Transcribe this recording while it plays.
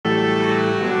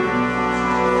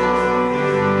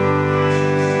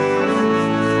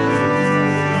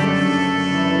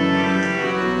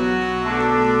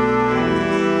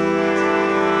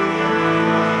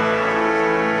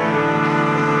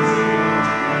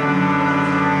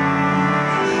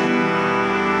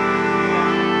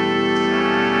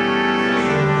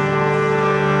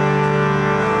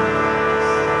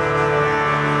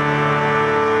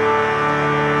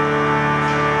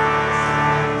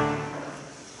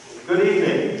Good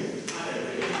evening.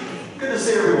 Good to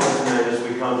see everyone tonight as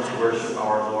we come to worship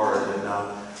our Lord. And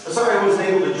I'm sorry I wasn't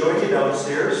able to join you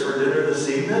downstairs for dinner this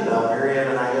evening. Marianne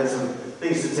and I had some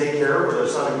things to take care of with our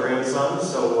son and grandson,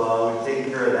 so we've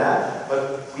taken care of that.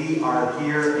 But we are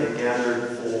here and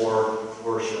gathered for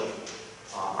worship.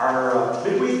 Our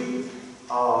midweek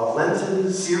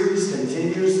Lenten series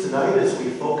continues tonight as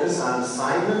we focus on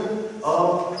Simon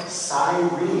of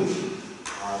Cyrene.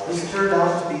 This turned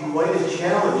out to be quite a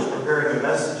challenge preparing a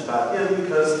message about him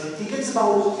because he gets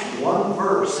about one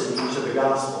verse in each of the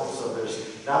Gospels, so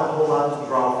there's not a whole lot to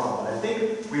draw from. And I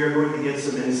think we are going to get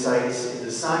some insights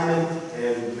into Simon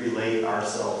and relate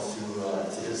ourselves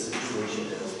to his situation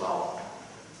as well.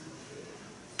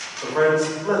 So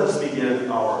friends, let us begin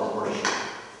our worship.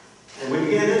 And we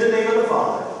begin in the name of the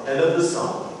Father, and of the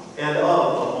Son, and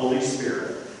of the Holy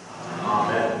Spirit.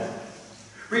 Amen.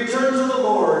 Return to the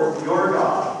Lord your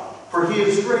God, for he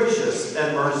is gracious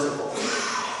and merciful,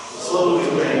 slow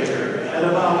to anger, and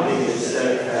abounding in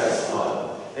steadfast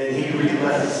love, and he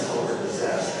relents over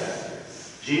disaster.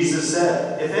 Jesus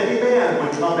said, if any man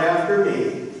would come after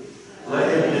me, let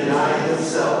him deny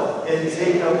himself and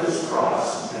take up his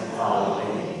cross and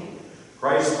follow me.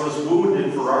 Christ was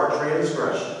wounded for our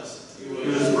transgressions. He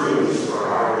was bruised for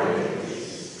our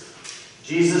iniquities.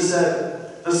 Jesus said,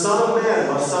 the Son of Man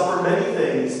must suffer many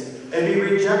things and be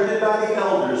rejected by the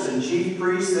elders and chief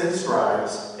priests and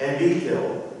scribes and be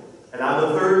killed, and on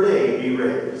the third day be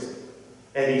raised.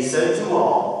 And he said to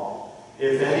all,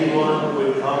 if anyone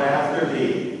would come after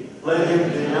me, let him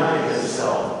deny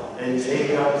himself and take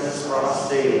up his cross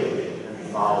daily and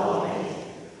follow me.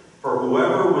 For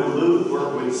whoever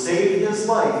would save his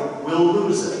life will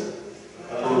lose it.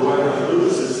 Whoever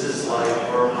loses his life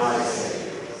for my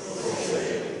sake will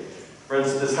save it.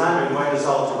 Friends, at this time, I invite us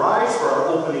all to rise for our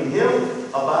opening hymn,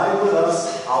 Abide with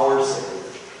Us, Our Savior.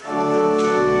 Amen.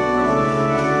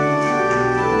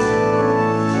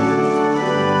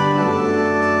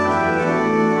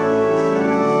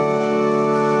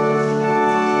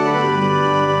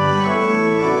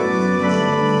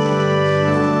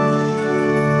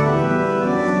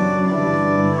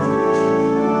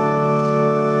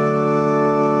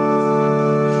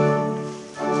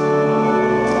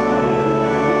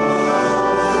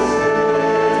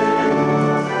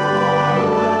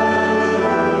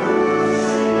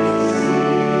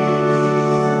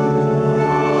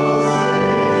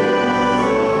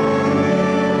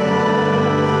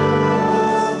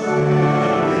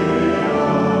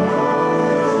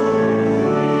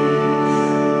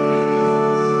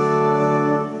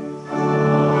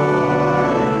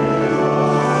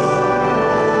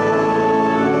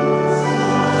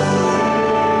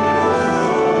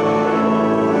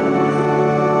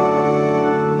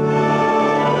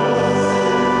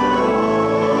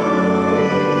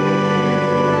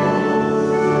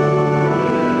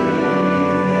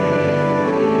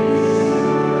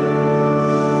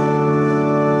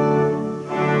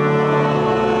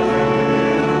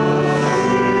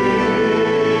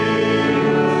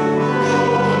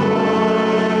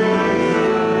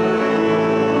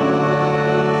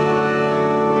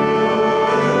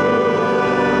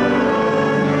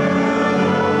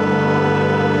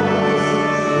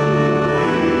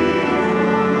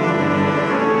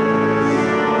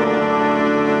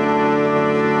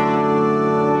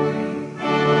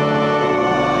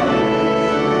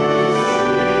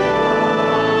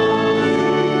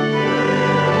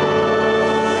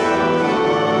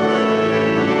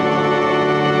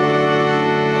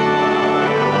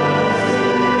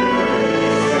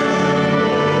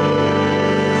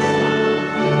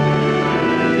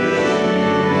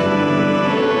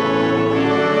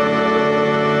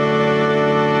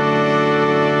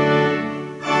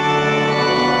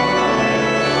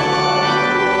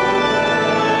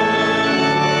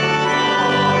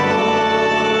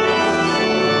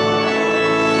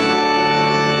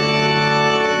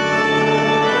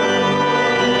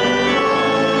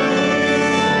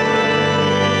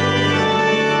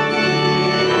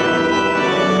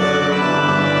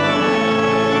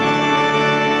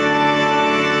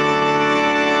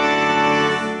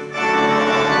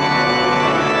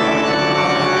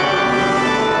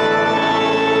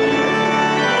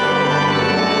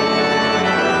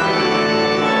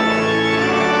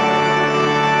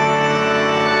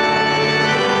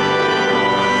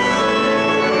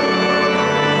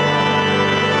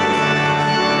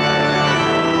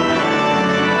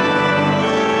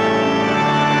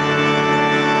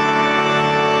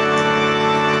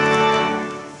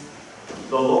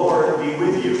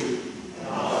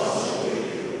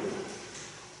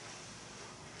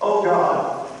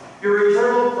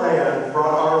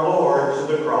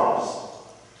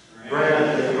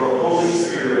 Grant that your Holy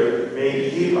Spirit may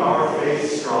keep our faith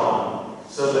strong,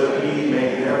 so that we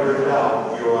may never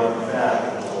doubt your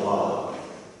unfathomable love.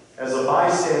 As a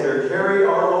bystander, carry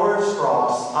our Lord's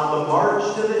cross on the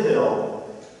march to the hill.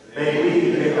 May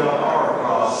we pick up our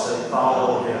cross and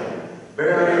follow him,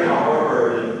 bearing our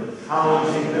burden,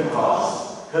 counting the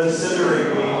cost,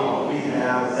 considering all we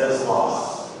have as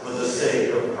loss for the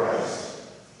sake of Christ.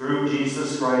 Through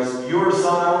Jesus Christ, your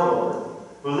Son, our Lord,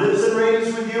 who lives and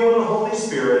reigns with you in the Holy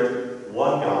Spirit,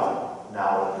 one God,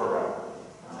 now and forever.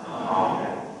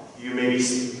 Amen. You may be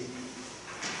seated.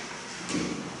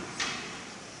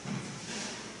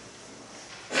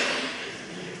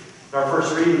 Our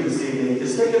first reading this evening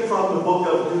is taken from the book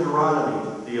of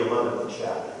Deuteronomy, the 11th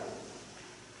chapter.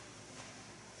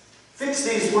 Fix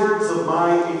these words of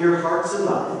mine in your hearts and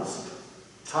minds.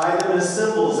 Tie them as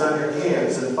symbols on your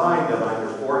hands and bind them on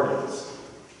your foreheads.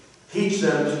 Teach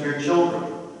them to your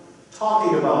children,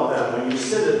 talking about them when you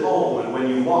sit at home and when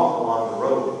you walk along the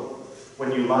road,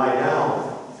 when you lie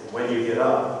down and when you get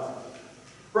up.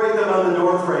 Write them on the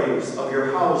doorframes of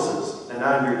your houses and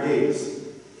on your gates,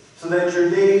 so that your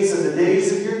days and the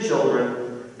days of your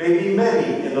children may be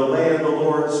many in the land the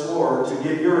Lord swore to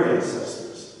give your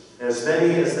ancestors, as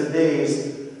many as the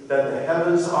days that the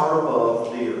heavens are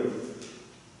above the earth.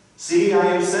 See,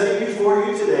 I am setting before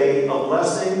you today a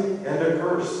blessing and a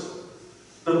curse.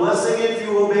 The blessing if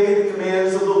you obey the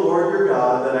commands of the Lord your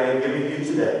God that I am giving you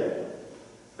today.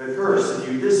 The curse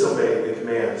if you disobey the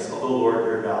commands of the Lord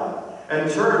your God, and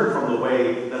turn from the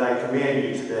way that I command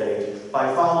you today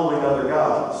by following other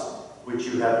gods, which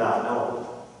you have not known.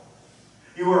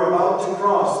 You are about to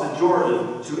cross the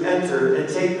Jordan to enter and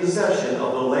take possession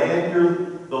of the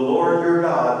land the Lord your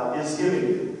God is giving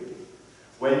you.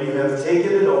 When you have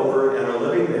taken it over and are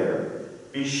living there,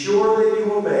 be sure that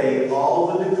you obey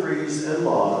all the decrees and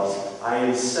laws I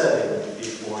am setting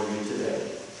before you today.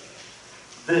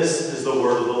 This is the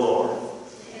word of the Lord.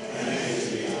 Thanks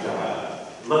be to God.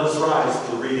 Let us rise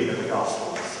to the reading of the Gospel.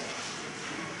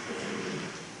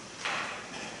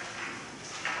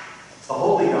 The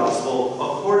Holy Gospel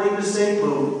according to St.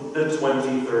 Luke, the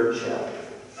 23rd chapter.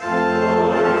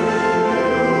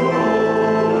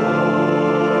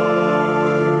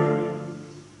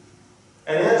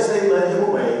 And as they led him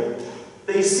away,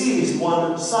 they seized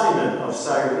one Simon of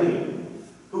Cyrene,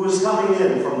 who was coming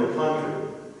in from the country,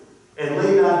 and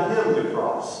laid on him the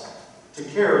cross to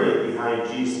carry it behind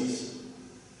Jesus.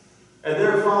 And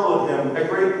there followed him a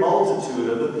great multitude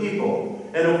of the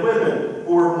people and of women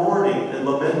who were mourning and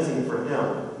lamenting for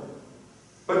him.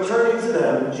 But turning to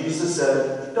them, Jesus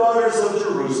said, Daughters of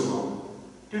Jerusalem,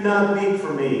 do not weep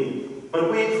for me,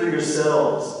 but weep for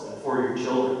yourselves and for your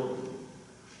children.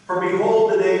 For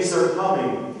behold, the days are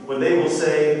coming when they will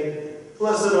say,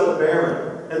 Blessed are the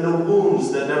barren, and the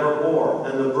wombs that never bore,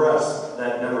 and the breasts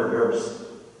that never nursed.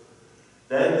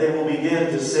 Then they will begin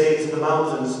to say to the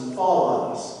mountains, Fall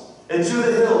on us, and to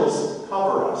the hills,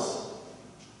 cover us.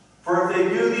 For if they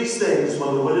do these things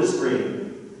when the wood is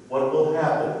green, what will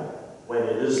happen when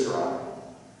it is dry?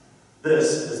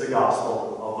 This is the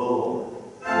gospel of the Lord.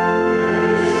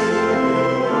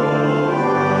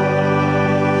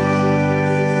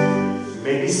 You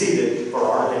may be seated for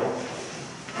our hymn.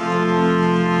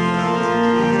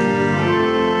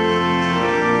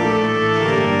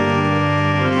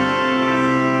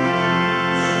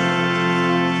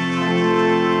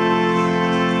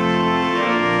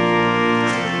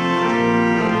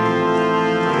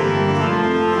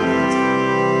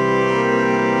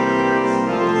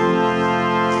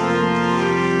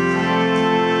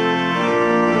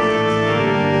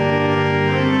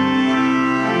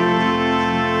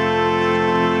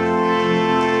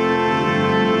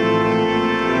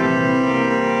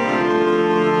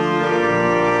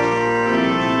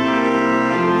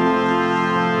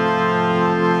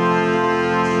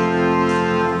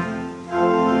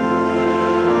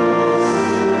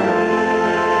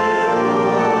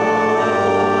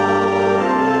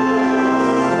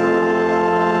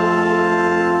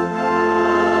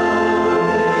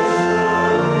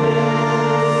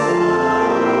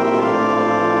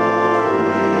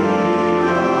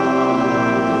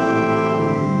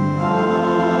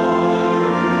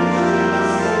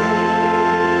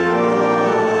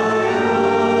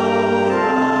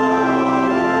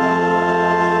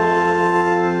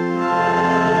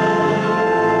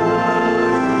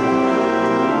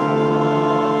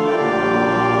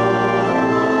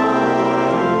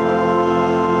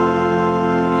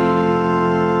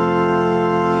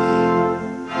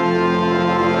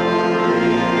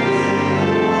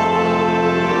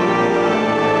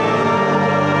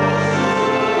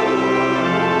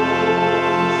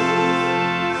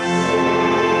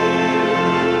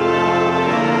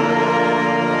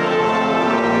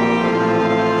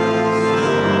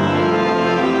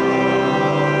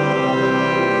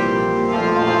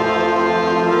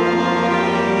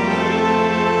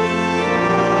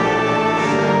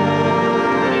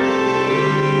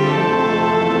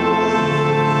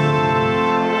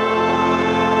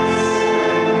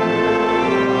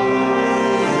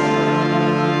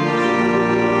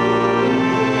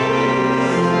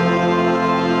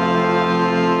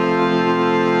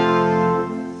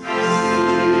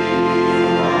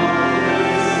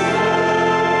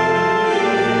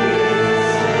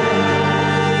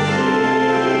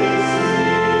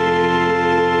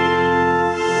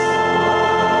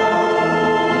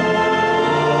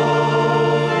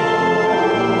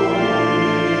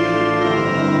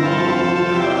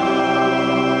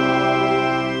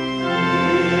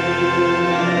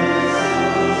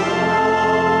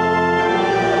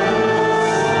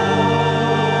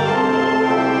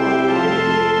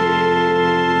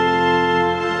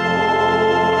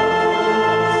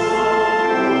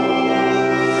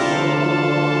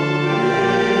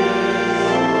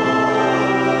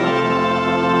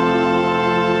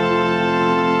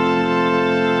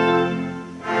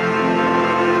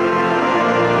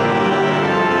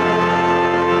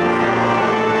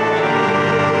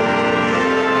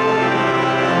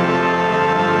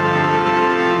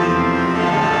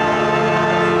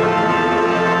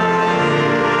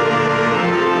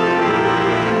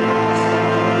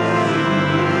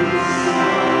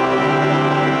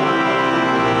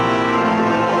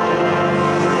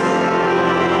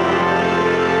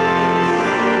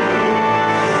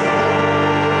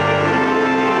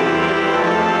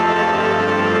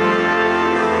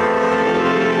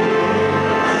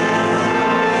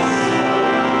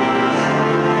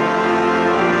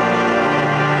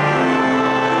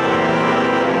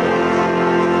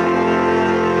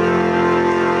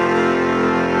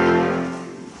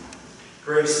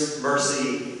 Grace,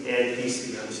 mercy, and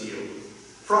peace be unto you.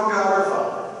 From God our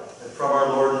Father, and from our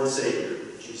Lord and Savior,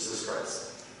 Jesus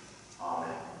Christ.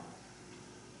 Amen.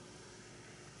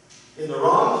 In the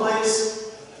wrong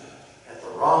place, at the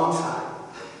wrong time.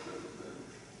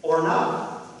 Or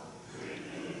not.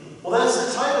 Well, that's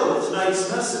the title of tonight's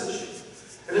message.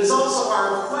 And it's also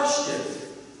our question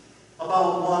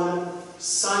about one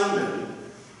Simon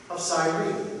of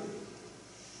Cyrene.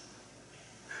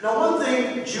 Now, one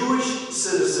thing Jewish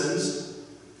citizens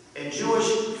and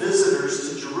Jewish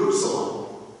visitors to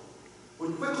Jerusalem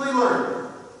would quickly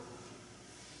learn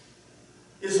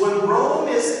is when Rome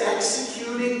is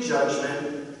executing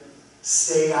judgment,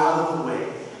 stay out of the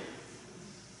way.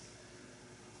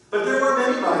 But there were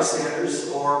many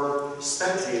bystanders or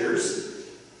spectators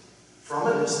from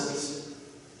a distance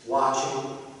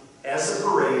watching as a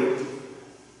parade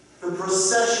the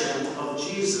procession of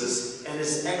Jesus and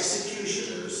his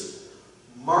executioners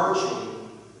marching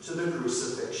to the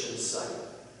crucifixion site.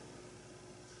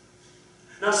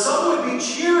 Now, some would be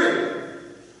cheering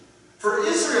for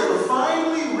Israel to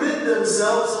finally rid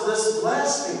themselves of this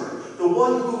blasphemer, the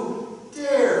one who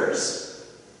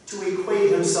dares to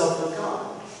equate himself with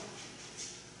God,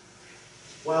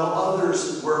 while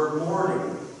others were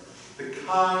mourning the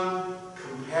kind,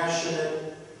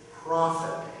 compassionate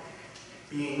prophet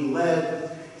being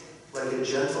led like a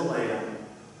gentle lamb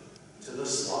to the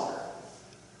slaughter.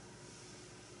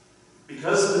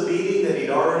 Because of the beating that he'd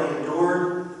already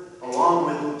endured,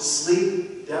 along with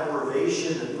sleep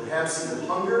deprivation and perhaps even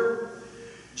hunger,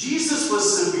 Jesus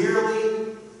was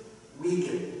severely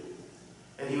weakened,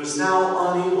 and he was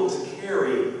now unable to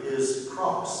carry his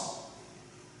cross.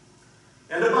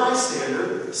 And a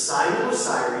bystander, Simon of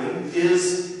Cyrene,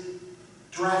 is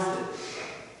drafted.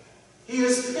 He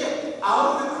is picked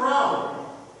out of the crowd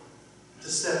to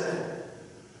step in.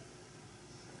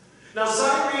 Now,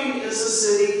 Cyrene is a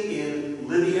city in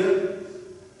Lydia,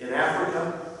 in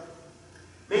Africa,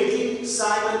 making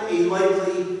Simon a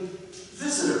likely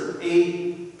visitor,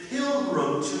 a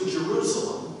pilgrim to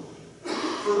Jerusalem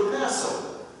for the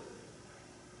Passover.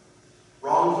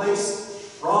 Wrong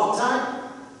place, wrong time.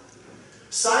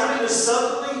 Simon is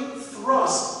suddenly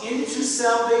thrust into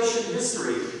salvation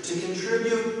history to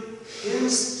contribute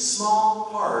his small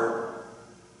part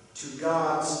to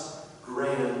God's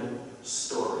grand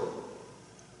story.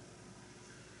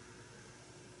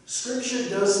 Scripture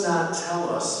does not tell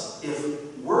us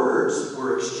if words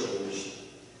were exchanged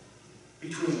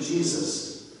between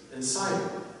Jesus and Simon.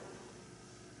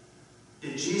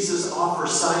 Did Jesus offer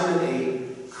Simon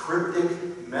a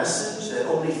cryptic message that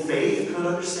only faith could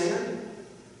understand?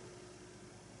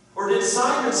 Or did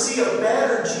Simon see a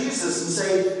battered Jesus and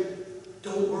say,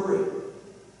 "Don't worry,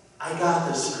 I got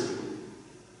this for you"?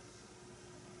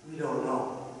 We don't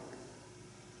know.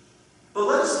 But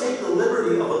let's take the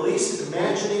liberty of at least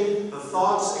imagining the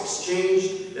thoughts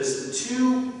exchanged as the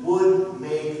two would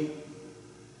make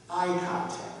eye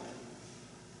contact.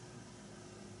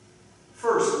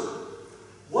 First,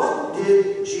 what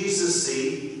did Jesus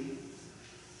see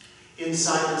in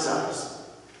Simon's eyes?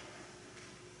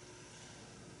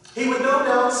 He would no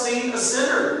doubt see a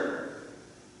sinner,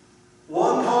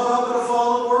 one caught up in a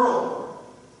fallen world.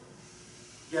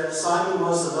 Yet Simon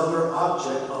was another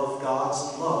object of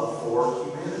God's love for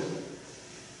humanity.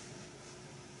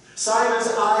 Simon's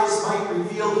eyes might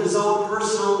reveal his own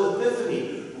personal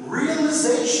epiphany,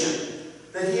 realization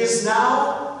that he is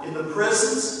now in the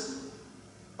presence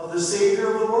of the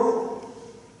Savior of the world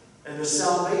and the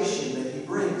salvation that he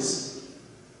brings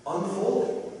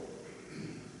unfolding.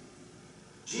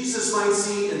 Jesus might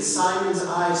see in Simon's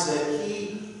eyes that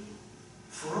he,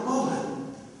 for a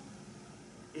moment,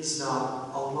 is not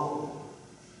alone.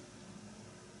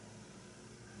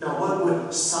 Now, what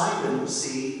would Simon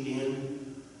see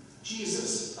in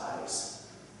Jesus' eyes?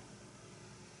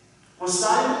 Was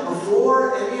Simon,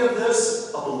 before any of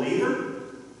this, a believer?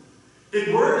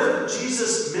 Did word of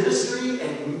Jesus' ministry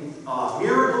and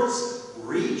miracles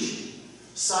reach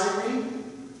Cyrene?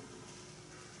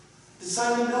 Did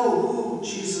Simon know who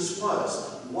Jesus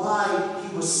was, why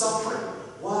he was suffering,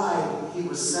 why he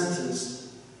was sentenced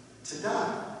to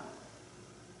die?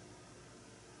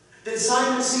 Did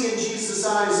Simon see in Jesus'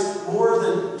 eyes more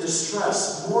than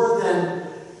distress, more than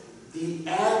the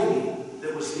agony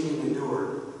that was being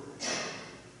endured?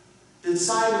 Did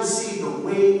Simon see the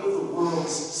weight of the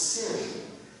world's sin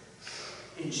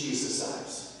in Jesus'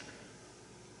 eyes?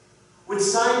 Would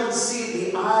Simon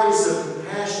see the eyes of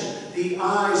compassion, the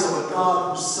eyes of a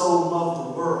God who so loved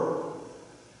the world,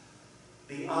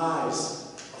 the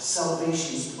eyes of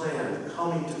salvation's plan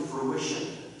coming to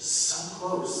fruition so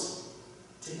close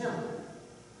to him?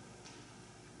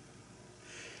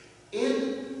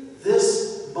 in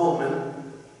this moment,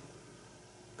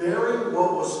 bearing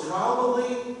what was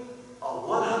probably a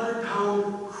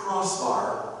 100-pound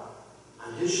crossbar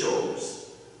on his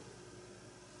shoulders,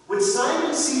 would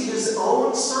Simon see his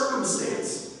own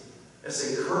circumstance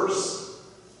as a curse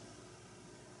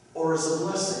or as a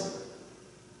blessing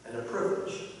and a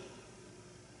privilege?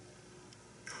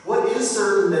 What is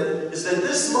certain is that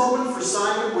this moment for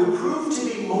Simon would prove to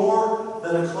be more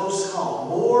than a close call,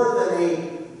 more than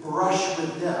a brush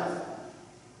with death,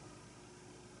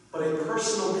 but a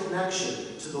personal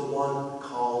connection to the one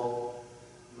called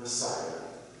Messiah.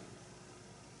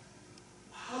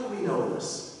 How do we know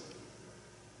this?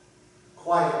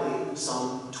 Quietly,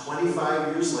 some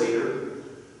 25 years later,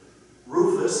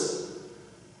 Rufus,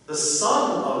 the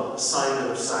son of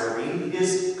Simon of Cyrene,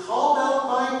 is called out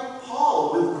by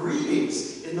Paul with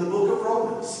greetings in the book of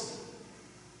Romans,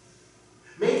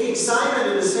 making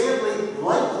Simon and his family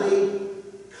likely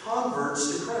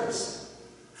converts to Christ,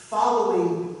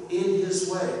 following in his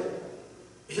way,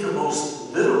 in a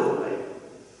most literal way,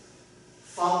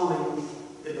 following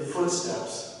in the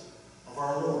footsteps of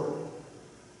our Lord.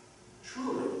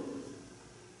 Truly,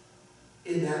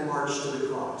 in that march to the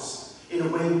cross, in a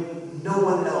way no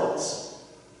one else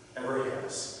ever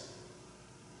has.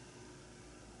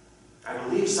 I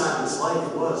believe Simon's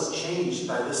life was changed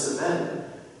by this event,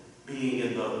 being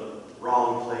in the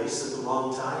wrong place at the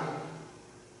wrong time.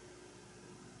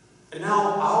 And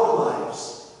now our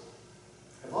lives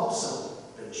have also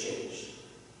been changed.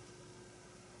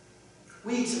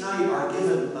 We tonight are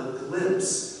given a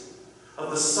glimpse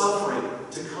of the suffering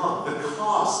to come, the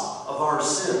cost of our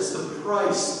sins, the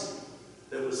price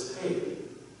that was paid.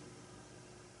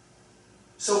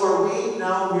 So are we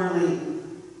now merely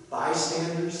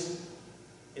bystanders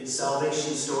in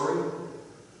salvation's story?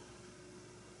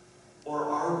 Or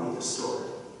are we the story?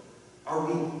 Are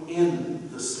we in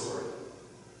the story?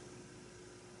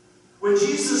 When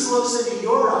Jesus looks into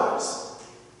your eyes,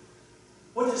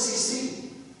 what does he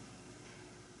see?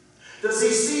 Does he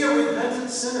see a repentant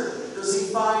sinner? Does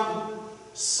he find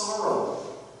sorrow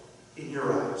in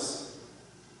your eyes?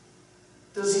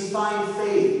 Does he find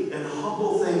faith and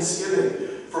humble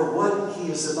thanksgiving for what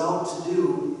he is about to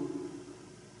do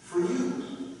for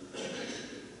you,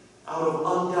 out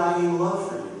of undying love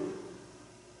for you?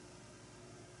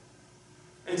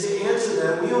 And to answer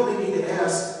that, we only need to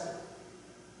ask,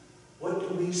 what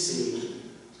do we see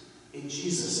in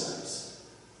Jesus' eyes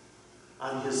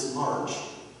on his march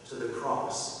to the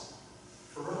cross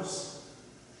for us?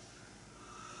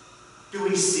 Do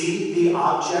we see the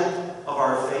object of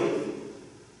our faith?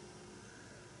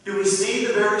 Do we see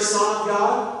the very Son of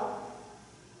God?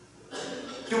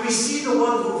 Do we see the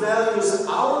one who values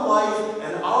our life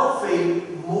and our faith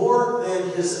more than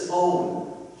his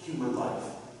own human life?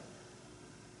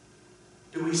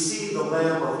 Do we see the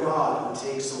Lamb of God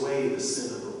who takes away the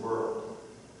sin of the world?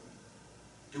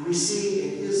 Do we see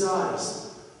in his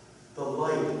eyes the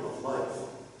light of life?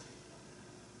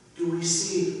 Do we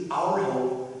see our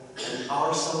hope and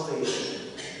our salvation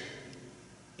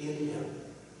in him?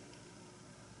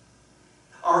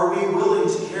 Are we willing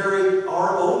to carry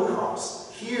our own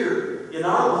cross here in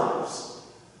our lives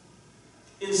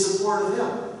in support of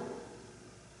him?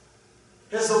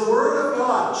 Has the Word of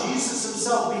God, Jesus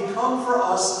himself, become for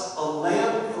us a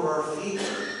lamp for our feet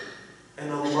and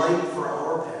a light for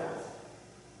our path?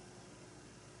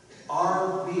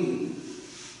 Are we,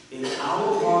 in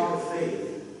our walk of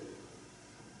faith,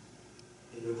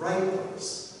 in the right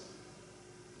place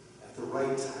at the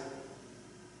right time?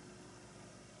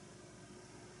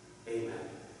 Amen.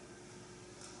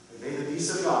 And may the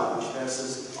peace of God, which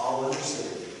passes all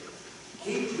understanding,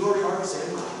 keep your hearts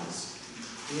and minds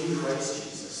in Christ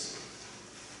Jesus.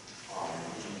 Amen.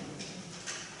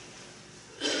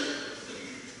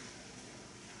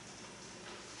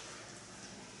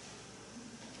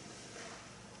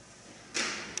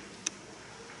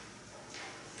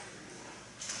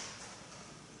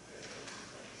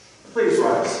 Please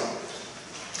rise.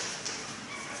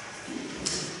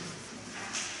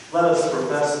 Let us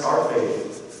profess our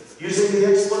faith using the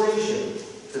explanation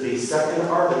to the second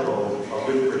article of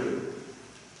the Creed.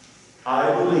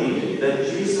 I believe that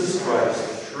Jesus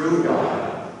Christ, true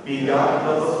God, begotten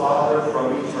of the Father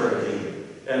from eternity,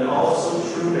 and also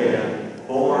true man,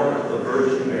 born of the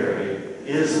Virgin Mary,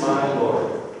 is my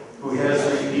Lord, who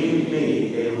has redeemed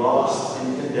me, a lost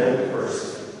and condemned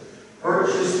person,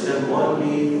 purchased and won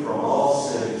me from all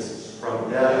sins, from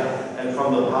death, and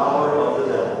from the power of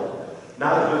the devil,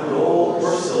 not with gold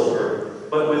or silver,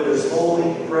 but with his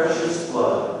holy, precious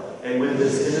blood, and with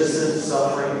his innocent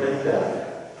suffering and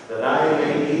death, that I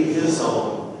may be his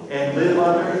own and live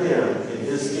under him in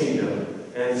his kingdom,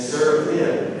 and serve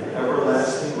him in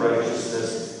everlasting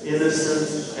righteousness,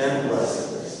 innocence, and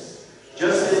blessedness.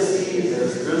 Just as he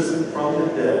has risen from the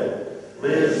dead,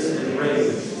 lives and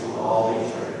reigns to all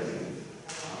eternity.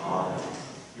 Amen.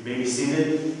 You may be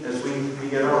seated as we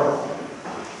begin our offering.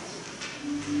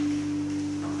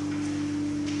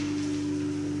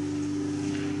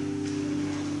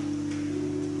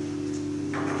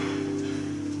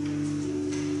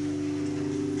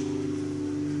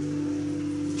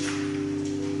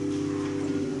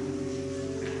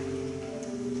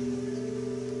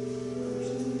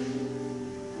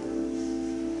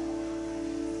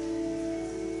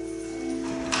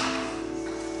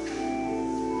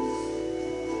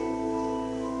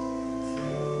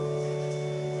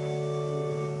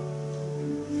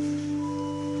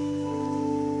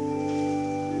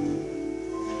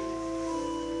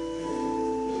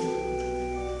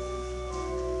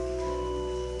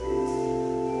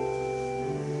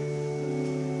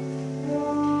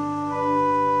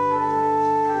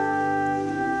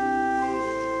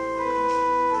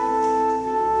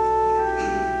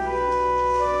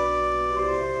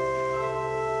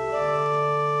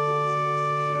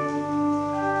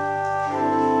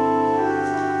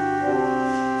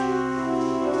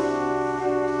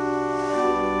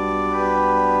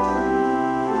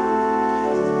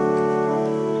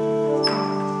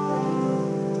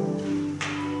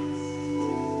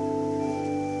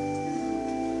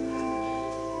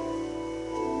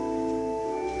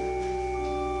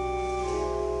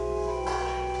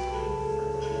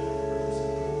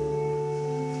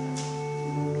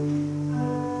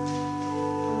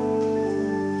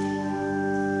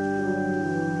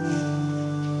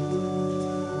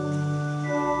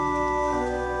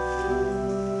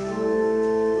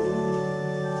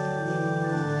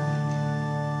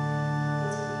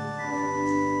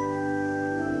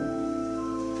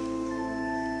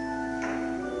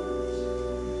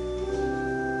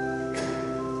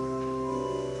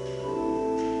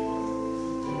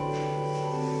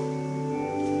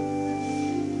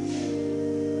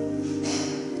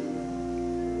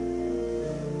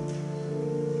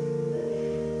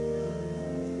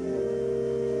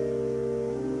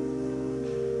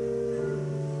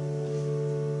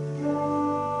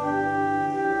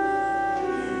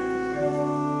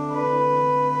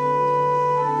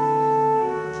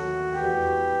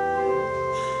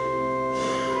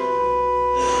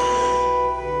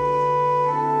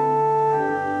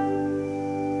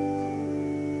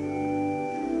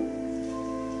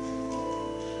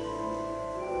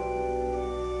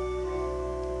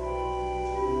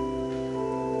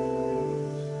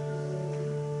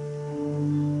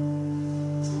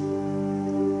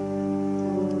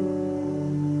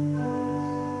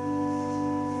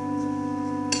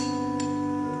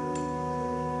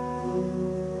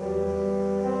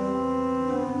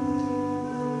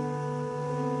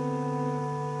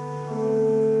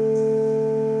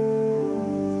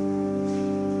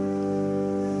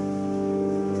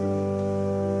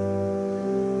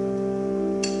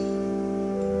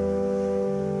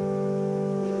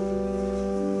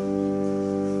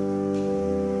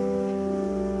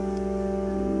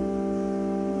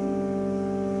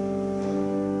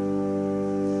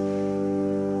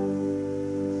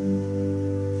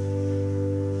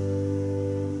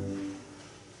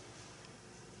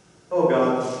 O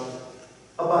God,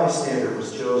 a bystander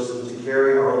was chosen to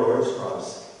carry our Lord's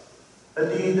cross, a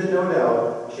deed that no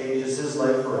doubt changes his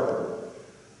life forever.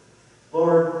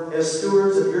 Lord, as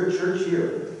stewards of your church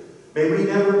here, may we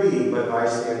never be but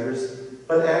bystanders,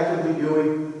 but actively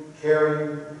doing,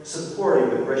 caring, supporting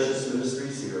the precious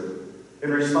ministries here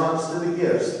in response to the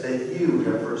gifts that you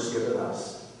have first given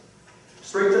us.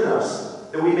 Strengthen us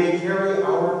that we may carry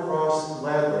our cross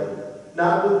gladly,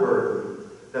 not with burden,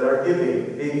 that our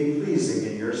giving may be pleasing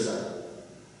in your sight.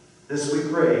 This we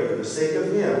pray for the sake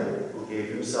of him who gave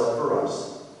himself for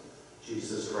us,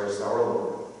 Jesus Christ our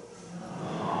Lord.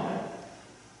 Amen.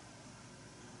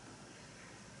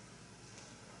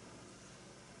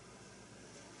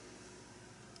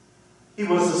 He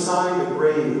was assigned to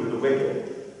grave with the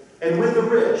wicked, and with the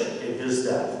rich in his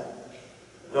death.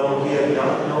 Though he had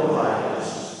done no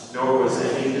violence, nor was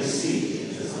any deceit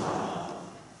in his mouth.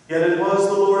 Yet it was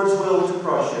the Lord's will to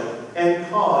crush him and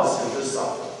cause him to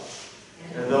suffer.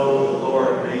 And though the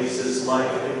Lord makes his life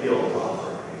a guilt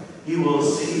offering, he will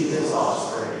see his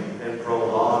offspring and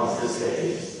prolong his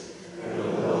days. And the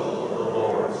will of the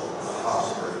Lord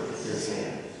prosper his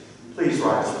hand. Please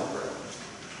rise for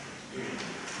prayer.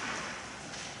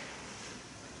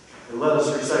 And let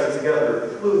us recite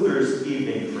together Luther's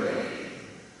evening prayer.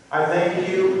 I thank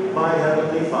you, my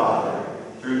heavenly Father,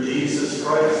 through Jesus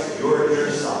Christ, your dear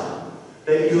Son, that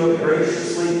that you have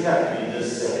graciously kept me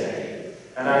this day.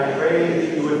 And I pray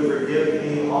that you would forgive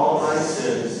me all my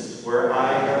sins where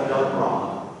I have done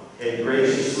wrong, and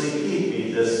graciously keep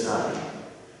me this night.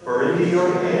 For into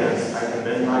your hands I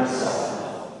commend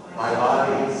myself, my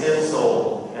body and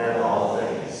soul, and all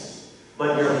things.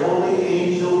 Let your holy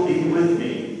angel be with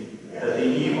me, that the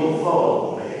evil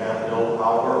foe may have no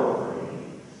power over me.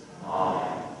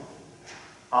 Amen.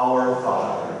 Our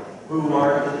Father, who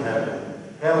art in heaven,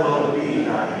 hallowed be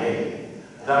thy name.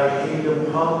 Thy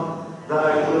kingdom come,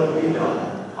 thy will be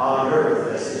done, on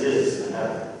earth as it is in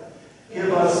heaven.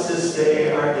 Give us this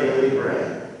day our daily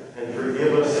bread, and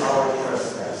forgive us our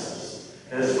trespasses,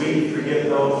 as we forgive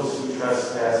those who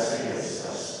trespass against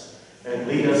us. And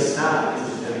lead us not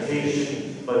into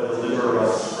temptation, but deliver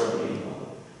us from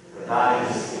evil. For thine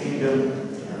is the kingdom,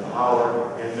 and the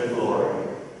power, and the glory,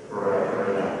 forever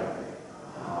and ever.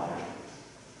 Amen.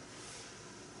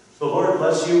 The Lord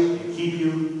bless you and keep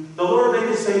you. The Lord make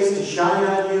his face to shine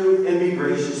on you and be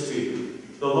gracious to you.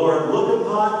 The Lord look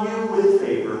upon you with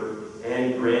favor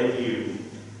and grant you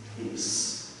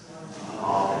peace.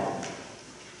 Amen.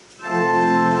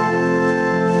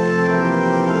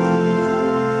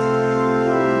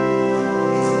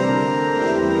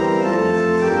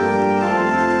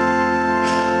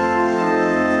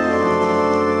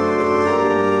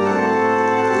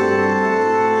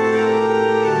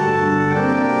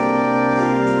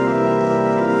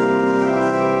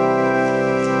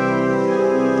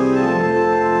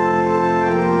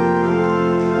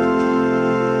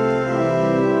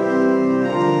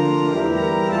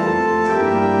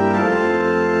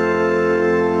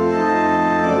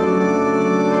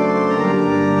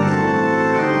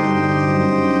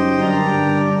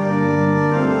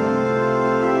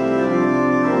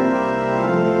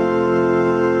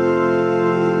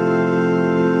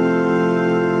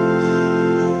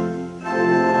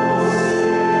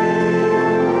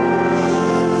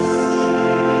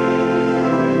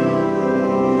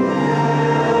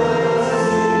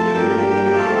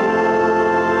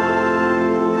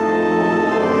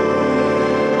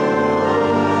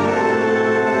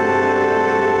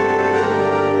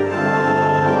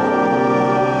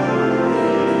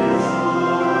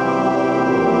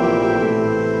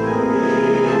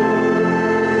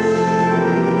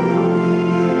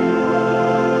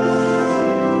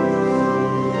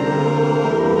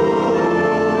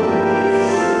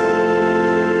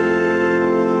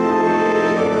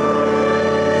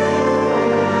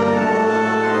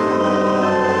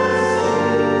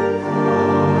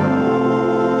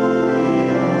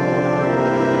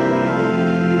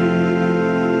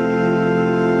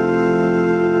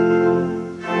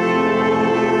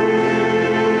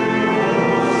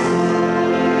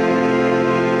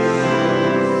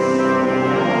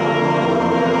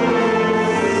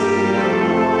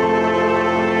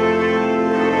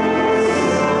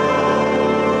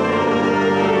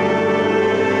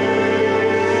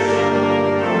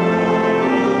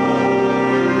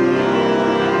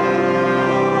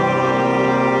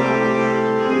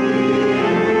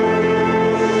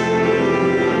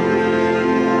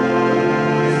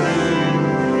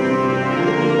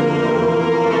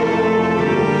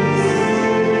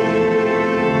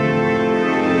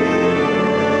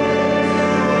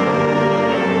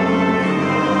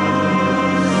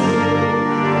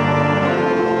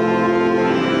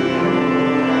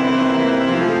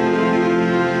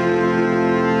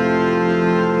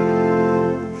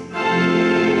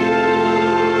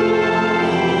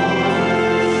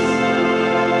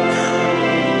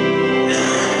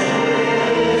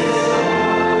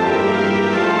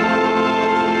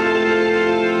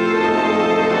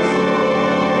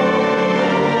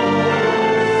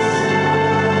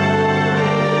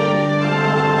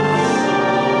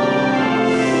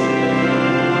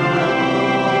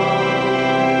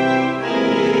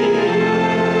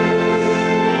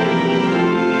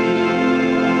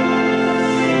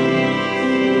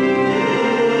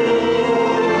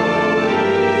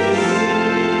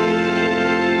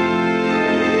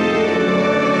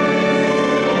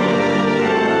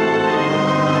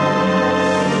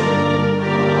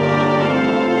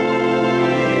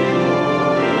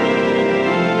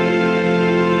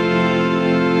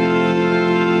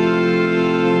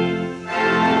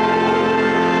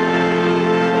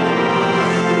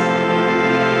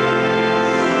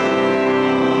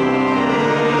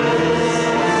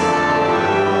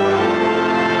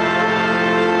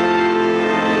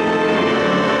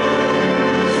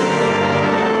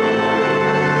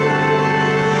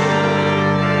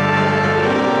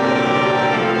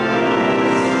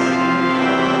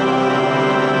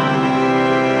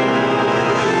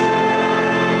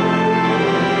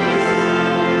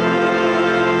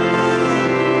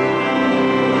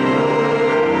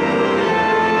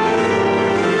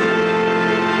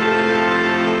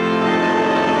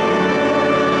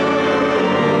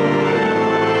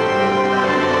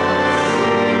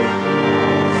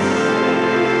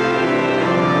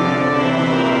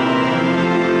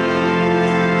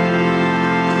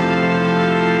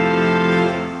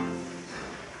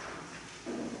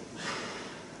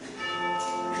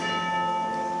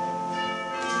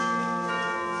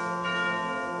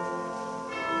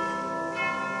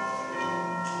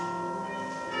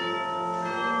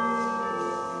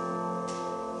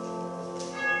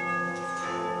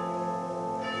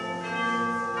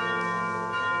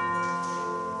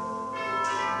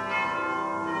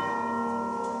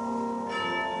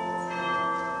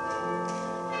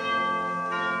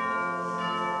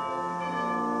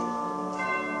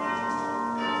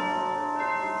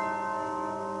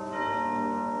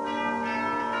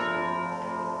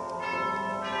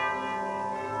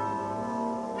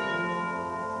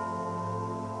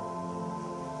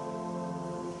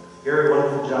 Gary,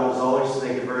 wonderful job as always.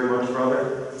 Thank you very much,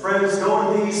 brother. Friends,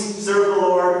 go in peace. Serve the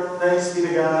Lord. Thanks be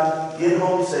to God. Get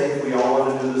home safe. We all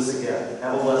want to do this again.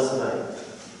 Have a blessed night.